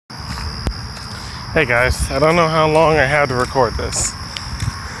Hey guys, I don't know how long I had to record this.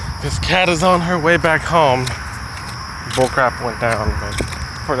 This cat is on her way back home. Bullcrap went down,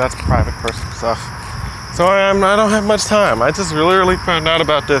 but that's private personal stuff. So I don't have much time. I just literally found out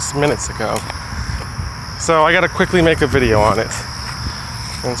about this minutes ago. So I gotta quickly make a video on it.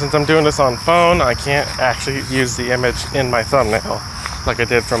 And since I'm doing this on phone, I can't actually use the image in my thumbnail like I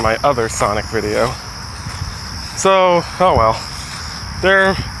did for my other Sonic video. So, oh well.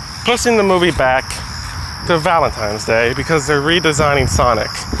 They're pushing the movie back to Valentine's Day because they're redesigning Sonic.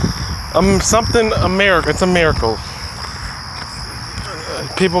 It's a miracle.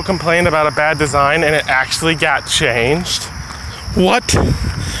 People complained about a bad design and it actually got changed. What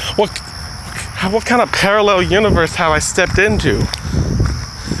kind of parallel universe have I stepped into?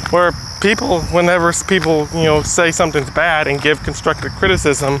 Where whenever people, say something's bad and give constructive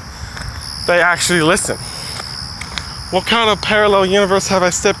criticism, they actually listen. What kind of parallel universe have I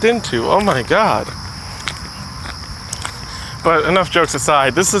stepped into? Oh my God. But enough jokes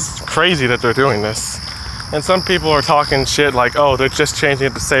aside, this is crazy that they're doing this. And some people are talking shit like, oh, they're just changing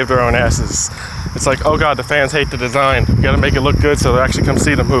it to save their own asses. It's like, oh God, the fans hate the design. We gotta make it look good so they'll actually come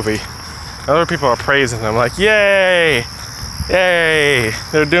see the movie. Other people are praising them like, yay, yay.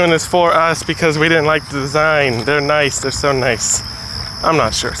 They're doing this for us because we didn't like the design. They're nice, they're so nice. I'm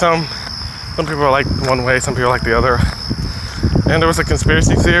not sure. Some people are like one way, some people are like the other. And there was a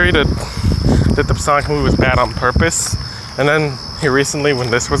conspiracy theory that the Sonic movie was bad on purpose. And then here recently, when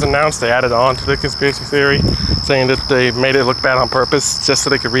this was announced, they added on to the conspiracy theory, saying that they made it look bad on purpose just so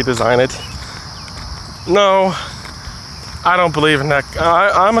they could redesign it. No, I don't believe in that.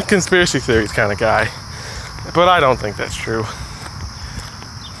 I'm a conspiracy theories kind of guy, but I don't think that's true.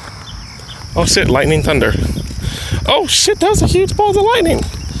 Oh shit, lightning thunder. Oh shit, that was a huge bolt of lightning.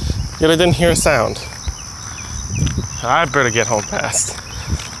 Yet I didn't hear a sound. I better get home fast.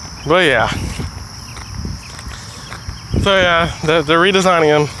 But yeah. So yeah, they're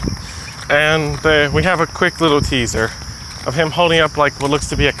redesigning him, and we have a quick little teaser of him holding up like what looks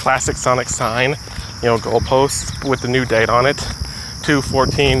to be a classic Sonic sign, goalpost with the new date on it,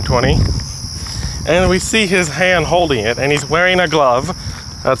 2/14/20. And we see his hand holding it, and he's wearing a glove.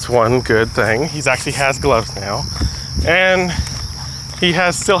 That's one good thing. He actually has gloves now, and he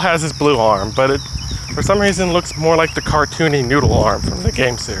still has his blue arm, but it for some reason looks more like the cartoony noodle arm from the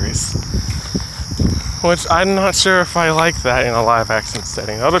game series. Which I'm not sure if I like that in a live action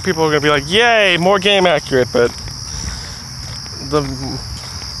setting. Other people are gonna be like, yay, more game accurate, but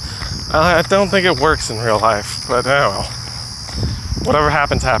I don't think it works in real life, but oh well. Whatever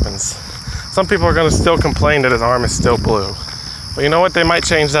happens, happens. Some people are gonna still complain that his arm is still blue. But you know what, they might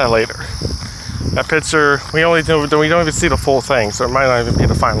change that later. That picture, we don't even see the full thing, so it might not even be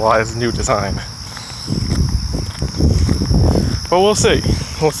the finalized new design. But we'll see.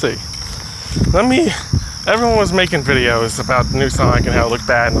 Everyone was making videos about the new Sonic and how it looked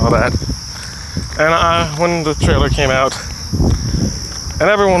bad and all that. And when the trailer came out, and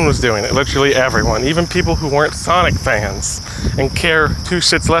everyone was doing it, literally everyone, even people who weren't Sonic fans and care two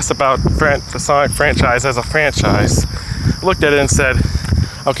shits less about the Sonic franchise as a franchise, looked at it and said,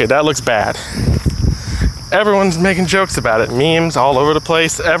 okay, that looks bad. Everyone's making jokes about it, memes all over the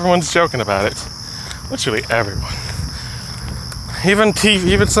place, everyone's joking about it. Literally everyone. Even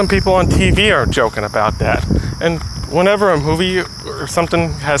some people on TV are joking about that. And whenever a movie or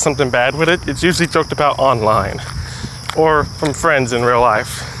something has something bad with it, it's usually joked about online or from friends in real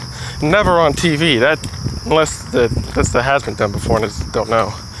life. Never on TV. Unless that has been done before and I just don't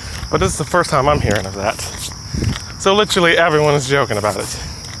know. But this is the first time I'm hearing of that. So literally everyone is joking about it.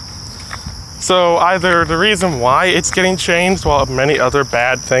 So either the reason why it's getting changed while many other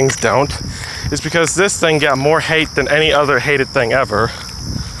bad things don't is because this thing got more hate than any other hated thing ever.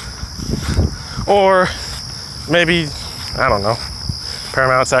 Or maybe, I don't know,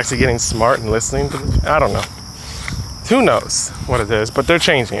 Paramount's actually getting smart and listening to it. I don't know. Who knows what it is, but they're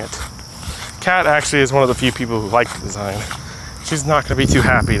changing it. Kat actually is one of the few people who like the design. She's not going to be too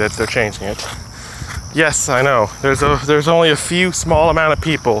happy that they're changing it. Yes, I know. There's only a few small amount of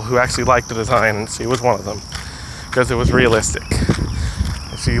people who actually like the design, and she was one of them because it was realistic.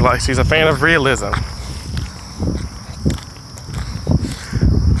 She's a fan of realism.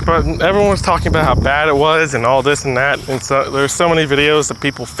 But everyone was talking about how bad it was and all this and that, and so there's so many videos of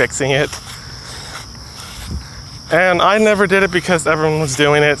people fixing it. And I never did it because everyone was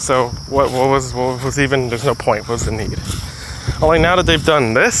doing it, so what was even, there's no point, what was the need? Only now that they've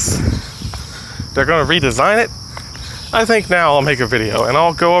done this, they're gonna redesign it. I think now I'll make a video and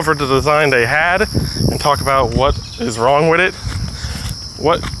I'll go over the design they had and talk about what is wrong with it.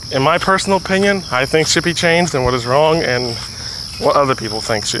 What, in my personal opinion, I think should be changed and what is wrong, and what other people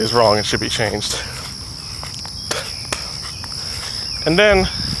think is wrong and should be changed. And then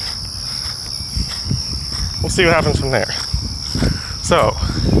we'll see what happens from there. So,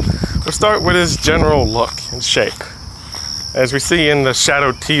 we'll start with his general look and shape. As we see in the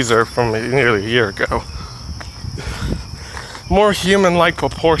shadow teaser from nearly a year ago. More human-like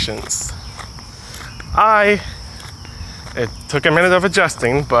proportions. It took a minute of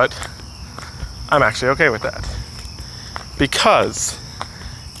adjusting, but I'm actually okay with that. Because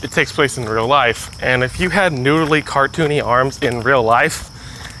it takes place in real life, and if you had noodly, cartoony arms in real life,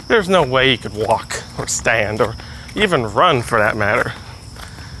 there's no way you could walk or stand or even run for that matter.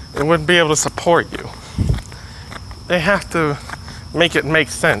 It wouldn't be able to support you. They have to make it make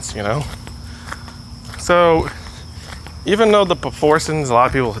sense, you know? So, even though the proportions, a lot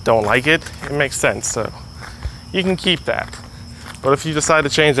of people don't like it, it makes sense, so you can keep that. But if you decide to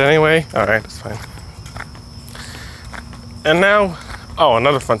change it anyway, alright, that's fine. And now, oh,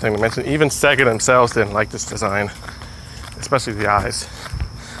 another fun thing to mention, even Sega themselves didn't like this design, especially the eyes.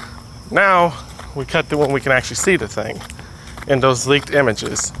 Now, we cut to when we can actually see the thing in those leaked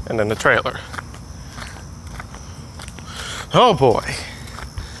images and in the trailer. Oh boy.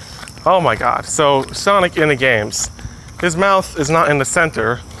 Oh my god. So Sonic in the games, his mouth is not in the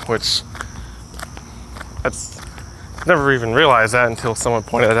center, which that's never even realized that until someone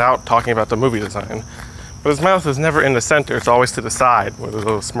pointed it out talking about the movie design. But his mouth is never in the center, it's always to the side with a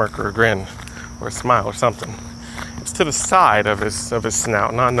little smirk or a grin or a smile or something. It's to the side of his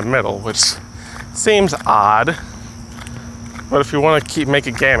snout, not in the middle, which seems odd. But if you want to make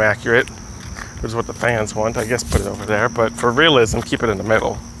it game accurate, which is what the fans want, I guess put it over there, but for realism, keep it in the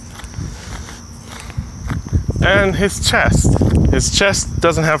middle. And his chest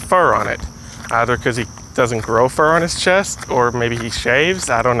doesn't have fur on it, either because he doesn't grow fur on his chest, or maybe he shaves,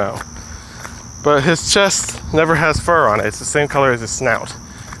 I don't know. But his chest never has fur on it, it's the same color as his snout.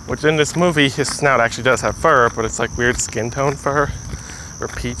 Which in this movie, his snout actually does have fur, but it's like weird skin tone fur, or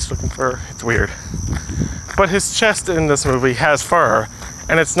peach looking fur, it's weird. But his chest in this movie has fur,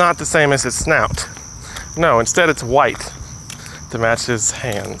 and it's not the same as his snout. No, instead it's white to match his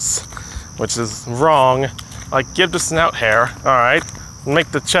hands, which is wrong. Like, give the snout hair, alright?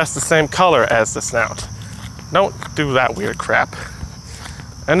 Make the chest the same color as the snout. Don't do that weird crap.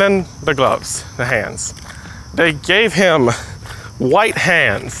 And then the gloves, the hands. They gave him white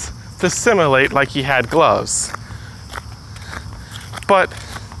hands to simulate like he had gloves. But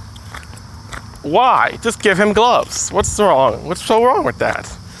why? Just give him gloves. What's wrong? What's so wrong with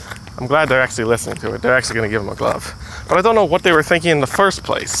that? I'm glad they're actually listening to it. They're actually going to give him a glove. But I don't know what they were thinking in the first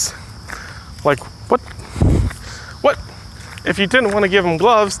place. Like, what? If you didn't want to give him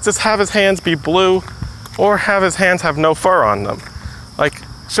gloves, just have his hands be blue or have his hands have no fur on them. Like,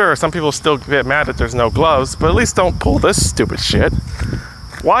 sure, some people still get mad that there's no gloves, but at least don't pull this stupid shit.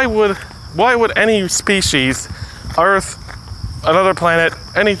 Why would any species, Earth, another planet,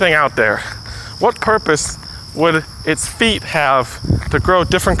 anything out there, what purpose would its feet have to grow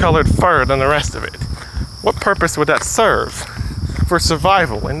different colored fur than the rest of it? What purpose would that serve for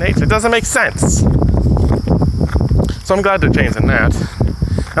survival in nature? It doesn't make sense. So I'm glad they're changing that.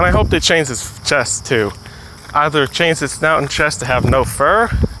 And I hope they change his chest too. Either change his snout and chest to have no fur,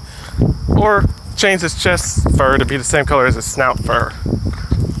 or change his chest fur to be the same color as his snout fur.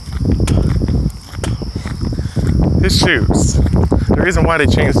 His shoes. The reason why they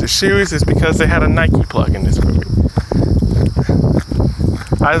changed the shoes is because they had a Nike plug in this movie.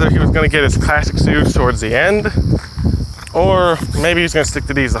 Either he was going to get his classic shoes towards the end, or maybe he's going to stick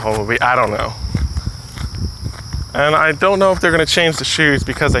to these the whole movie. I don't know. And I don't know if they're going to change the shoes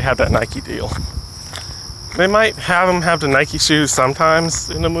because they had that Nike deal. They might have him have the Nike shoes sometimes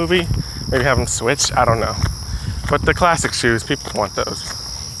in the movie. Maybe have them switch. I don't know. But the classic shoes, people want those.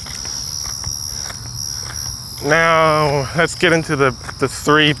 Now, let's get into the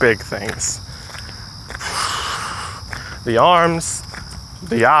three big things. The arms,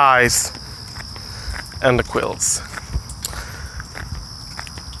 the eyes, and the quills.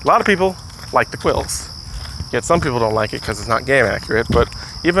 A lot of people like the quills. Yet some people don't like it because it's not game accurate, but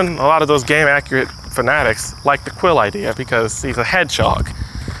even a lot of those game accurate fanatics like the quill idea because he's a hedgehog.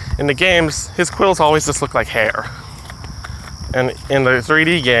 In the games, his quills always just look like hair. And in the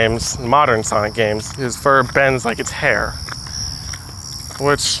 3D games, modern Sonic games, his fur bends like it's hair.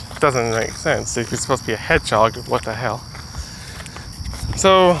 Which doesn't make sense. If he's supposed to be a hedgehog, what the hell?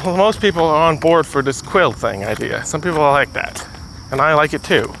 So most people are on board for this quill thing idea. Some people like that. And I like it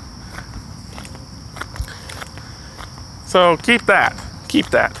too. So keep that.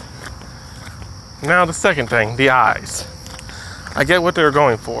 Now the second thing, the eyes. I get what they're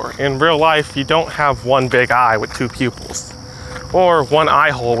going for. In real life, you don't have one big eye with two pupils. Or one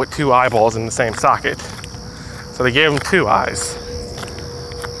eye hole with two eyeballs in the same socket. So they gave him two eyes.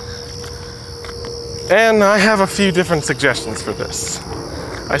 And I have a few different suggestions for this.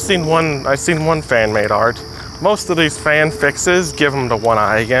 I've seen one fan-made art. Most of these fan fixes give him the one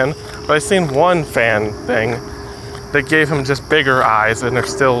eye again, but I've seen one fan thing that gave him just bigger eyes, and they're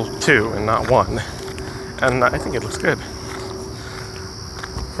still two and not one. And I think it looks good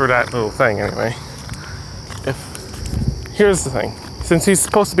for that little thing, anyway. Here's the thing: since he's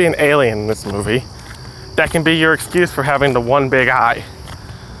supposed to be an alien in this movie, that can be your excuse for having the one big eye.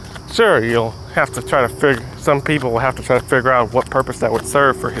 Sure, you'll have to try to some people will have to try to figure out what purpose that would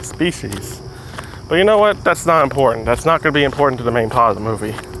serve for his species. But you know what? That's not important. That's not going to be important to the main plot of the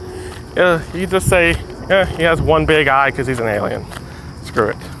movie. You just say, yeah, he has one big eye because he's an alien. Screw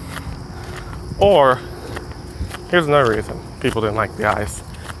it. Or, here's another reason people didn't like the eyes.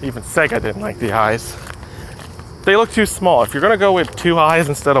 Even Sega didn't like the eyes. They look too small. If you're going to go with two eyes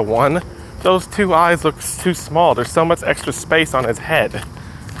instead of one, those two eyes look too small. There's so much extra space on his head.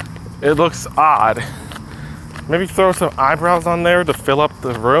 It looks odd. Maybe throw some eyebrows on there to fill up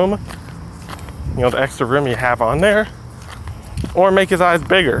the room. You know, the extra room you have on there. Or make his eyes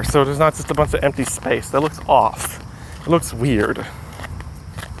bigger so there's not just a bunch of empty space. That looks off. It looks weird.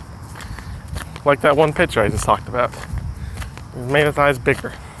 Like that one picture I just talked about. It made his eyes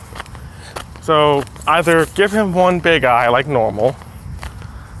bigger. So either give him one big eye like normal,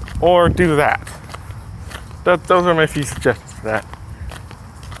 or do that. Those are my few suggestions for that.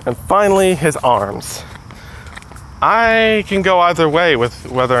 And finally, his arms. I can go either way with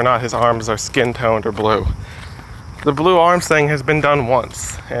whether or not his arms are skin toned or blue. The blue arms thing has been done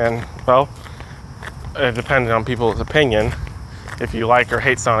once, and well, depending on people's opinion, if you like or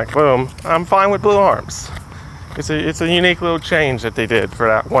hate Sonic Boom, I'm fine with blue arms. It's a unique little change that they did for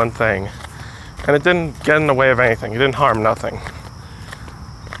that one thing. And it didn't get in the way of anything. It didn't harm nothing.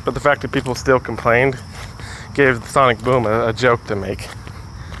 But the fact that people still complained gave Sonic Boom a joke to make.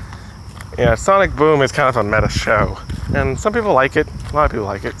 Yeah, Sonic Boom is kind of a meta show. And some people like it. A lot of people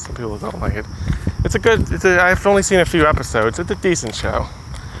like it. Some people don't like it. I've only seen a few episodes. It's a decent show.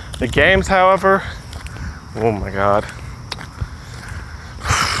 The games, however, oh my god.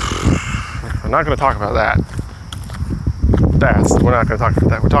 We're not going to talk about that. We're not going to talk about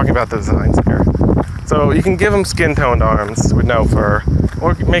that. We're talking about the designs here. So you can give him skin-toned arms with no fur,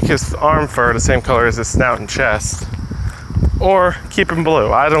 or make his arm fur the same color as his snout and chest, or keep him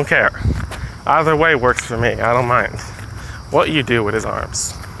blue. I don't care. Either way works for me. I don't mind what you do with his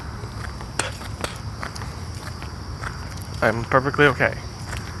arms. I'm perfectly okay.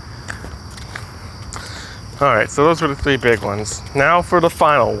 Alright, so those were the three big ones. Now for the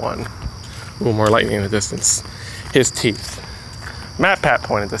final one. Ooh, more lightning in the distance. His teeth. MatPat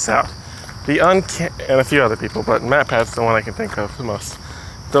pointed this out. And a few other people, but MatPat's the one I can think of the most.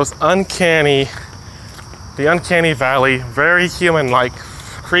 The uncanny valley, very human-like,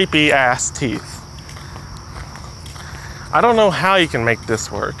 creepy-ass teeth. I don't know how you can make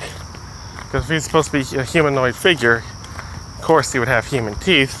this work. Because if he's supposed to be a humanoid figure, of course he would have human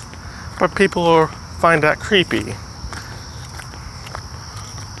teeth, but people will find that creepy.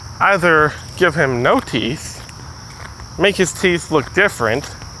 Either give him no teeth, make his teeth look different,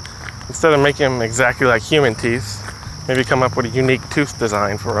 instead of making them exactly like human teeth, maybe come up with a unique tooth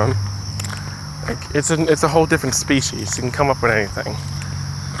design for him. It's a whole different species. You can come up with anything.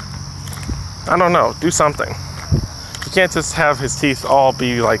 I don't know. Do something. You can't just have his teeth all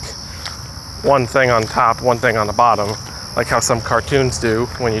be like one thing on top, one thing on the bottom, like how some cartoons do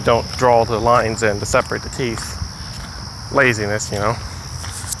when you don't draw the lines in to separate the teeth. Laziness, you know.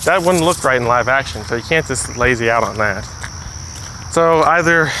 That wouldn't look right in live action, so you can't just lazy out on that. So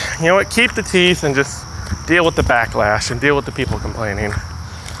either, you know what, keep the teeth and just deal with the backlash and deal with the people complaining.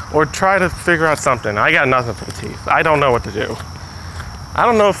 Or try to figure out something. I got nothing for the teeth. I don't know what to do. I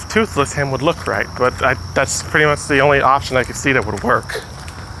don't know if toothless him would look right, but that's pretty much the only option I could see that would work.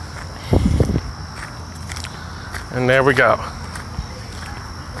 And there we go.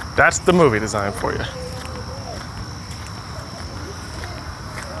 That's the movie design for you.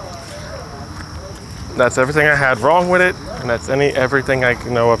 That's everything I had wrong with it, and that's everything I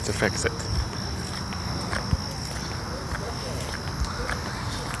know of to fix it.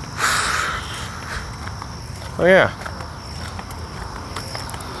 So yeah,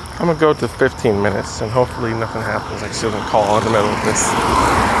 I'm gonna go to 15 minutes, and hopefully nothing happens. Like she doesn't call in the middle of this.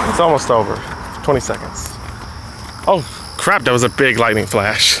 It's almost over. 20 seconds. Oh crap! That was a big lightning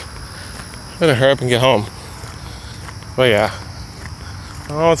flash. Better hurry up and get home. But yeah.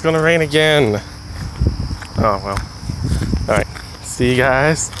 Oh, it's gonna rain again. Oh well. Alright. See you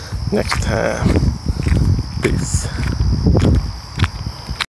guys next time. Peace.